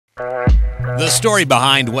The story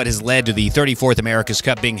behind what has led to the 34th America's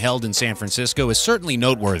Cup being held in San Francisco is certainly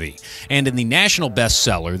noteworthy, and in the national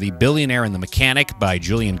bestseller, The Billionaire and The Mechanic by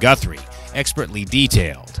Julian Guthrie, expertly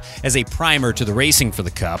detailed. As a primer to the racing for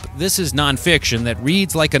the Cup, this is nonfiction that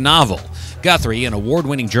reads like a novel. Guthrie, an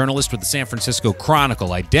award-winning journalist with the San Francisco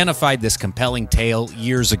Chronicle, identified this compelling tale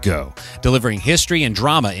years ago, delivering history and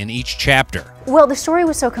drama in each chapter. Well, the story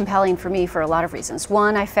was so compelling for me for a lot of reasons.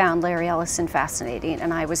 One, I found Larry Ellison fascinating,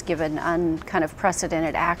 and I was given kind of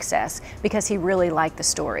precedented access because he really liked the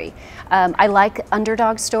story. I like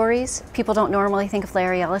underdog stories. People don't normally think of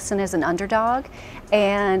Larry Ellison as an underdog,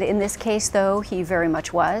 and in this case, though, he very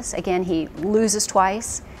much was. Again, he loses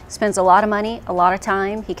twice, spends a lot of money, a lot of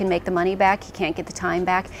time. He can make the money back, he can't get the time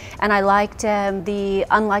back. And I liked the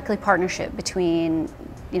unlikely partnership between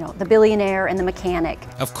the billionaire and the mechanic.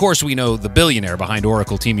 Of course, we know the billionaire behind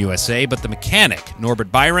Oracle Team USA, but the mechanic, Norbert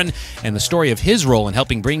Byron, and the story of his role in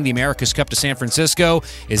helping bring the America's Cup to San Francisco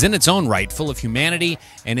is in its own right full of humanity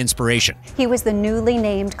and inspiration. He was the newly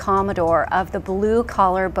named Commodore of the Blue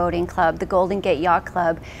Collar Boating Club, the Golden Gate Yacht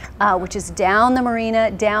Club, which is down the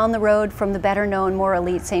marina, down the road from the better known, more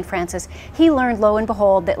elite St. Francis. He learned, lo and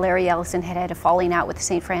behold, that Larry Ellison had had a falling out with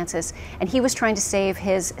St. Francis, and he was trying to save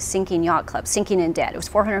his sinking yacht club, sinking in debt. It was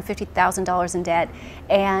 $450,000 in debt,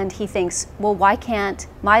 and he thinks, well, why can't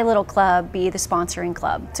my little club be the sponsoring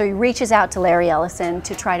club? So he reaches out to Larry Ellison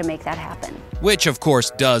to try to make that happen. Which, of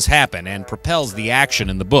course, does happen and propels the action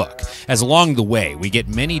in the book, as along the way we get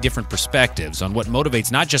many different perspectives on what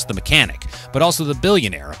motivates not just the mechanic, but also the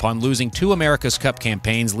billionaire upon losing two America's Cup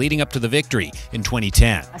campaigns leading up to the victory in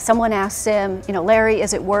 2010. Someone asked him, Larry,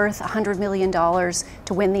 is it worth $100 million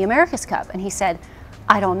to win the America's Cup? And he said,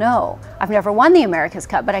 I don't know. I've never won the America's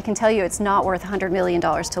Cup, but I can tell you it's not worth $100 million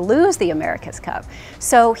to lose the America's Cup.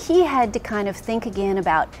 So he had to kind of think again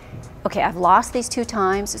about, okay, I've lost these two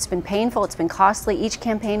times, it's been painful, it's been costly, each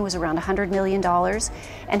campaign was around $100 million,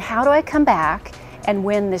 and how do I come back and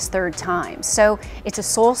win this third time? So it's a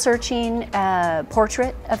soul-searching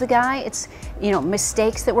portrait of the guy. It's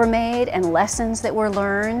mistakes that were made and lessons that were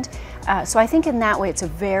learned. So I think in that way it's a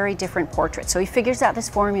very different portrait. So he figures out this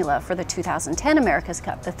formula for the 2010 America's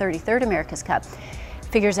Cup, the 33rd America's Cup,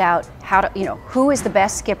 figures out how to, who is the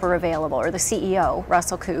best skipper available, or the CEO,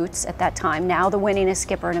 Russell Coutts at that time, now the winningest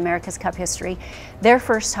skipper in America's Cup history. Their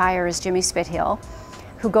first hire is Jimmy Spithill,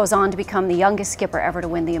 who goes on to become the youngest skipper ever to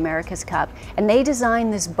win the America's Cup. And they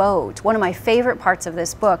designed this boat. One of my favorite parts of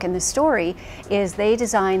this book and this story is they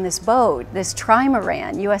designed this boat, this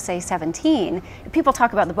trimaran, USA 17. People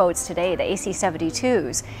talk about the boats today, the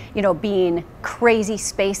AC-72s, being crazy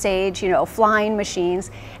space age, flying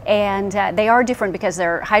machines. And they are different because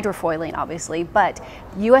they're hydrofoiling, obviously, but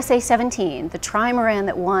USA 17, the trimaran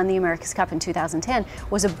that won the America's Cup in 2010,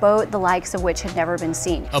 was a boat the likes of which had never been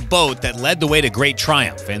seen. A boat that led the way to great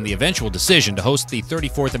triumph and the eventual decision to host the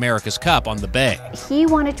 34th America's Cup on the Bay. He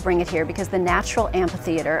wanted to bring it here because the natural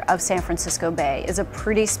amphitheater of San Francisco Bay is a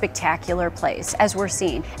pretty spectacular place, as we're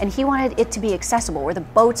seeing, and he wanted it to be accessible, where the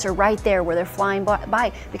boats are right there, where they're flying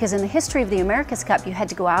by, because in the history of the America's Cup, you had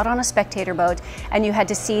to go out on a spectator boat and you had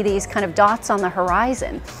to see these kind of dots on the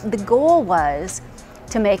horizon. The goal was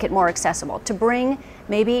to make it more accessible, to bring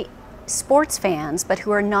maybe sports fans, but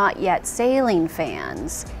who are not yet sailing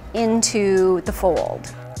fans, into the fold.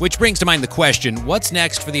 Which brings to mind the question, what's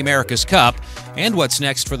next for the America's Cup, and what's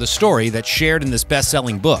next for the story that's shared in this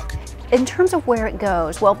best-selling book? In terms of where it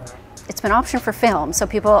goes, well, it's been optioned for film, so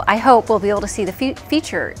people, I hope, will be able to see the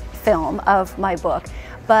feature film of my book.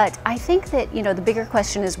 But I think that, the bigger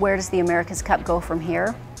question is, where does the America's Cup go from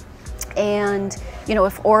here? And,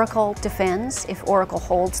 if Oracle defends, if Oracle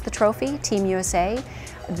holds the trophy, Team USA,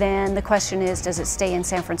 then the question is, does it stay in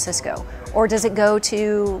San Francisco? Or does it go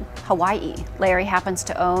to Hawaii? Larry happens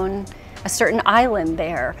to own a certain island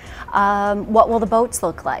there. What will the boats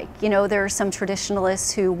look like? There are some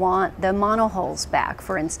traditionalists who want the monohulls back,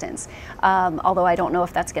 for instance, although I don't know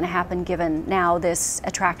if that's going to happen given now this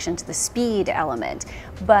attraction to the speed element.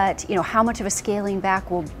 But how much of a scaling back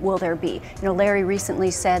will there be? Larry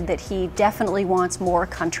recently said that he definitely wants more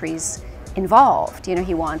countries involved.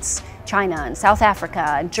 He wants China and South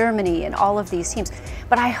Africa and Germany and all of these teams.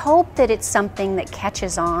 But I hope that it's something that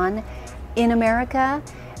catches on in America,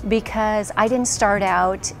 because I didn't start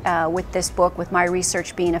out with this book with my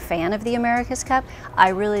research being a fan of the America's Cup. I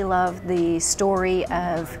really love the story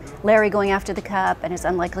of Larry going after the Cup and his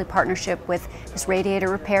unlikely partnership with his radiator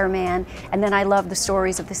repairman, and then I love the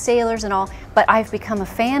stories of the sailors and all, but I've become a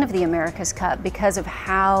fan of the America's Cup because of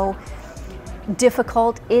how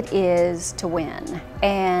difficult it is to win.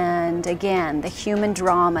 And again, the human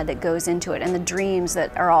drama that goes into it and the dreams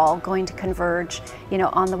that are all going to converge,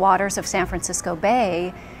 on the waters of San Francisco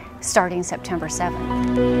Bay starting September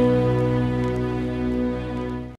 7th.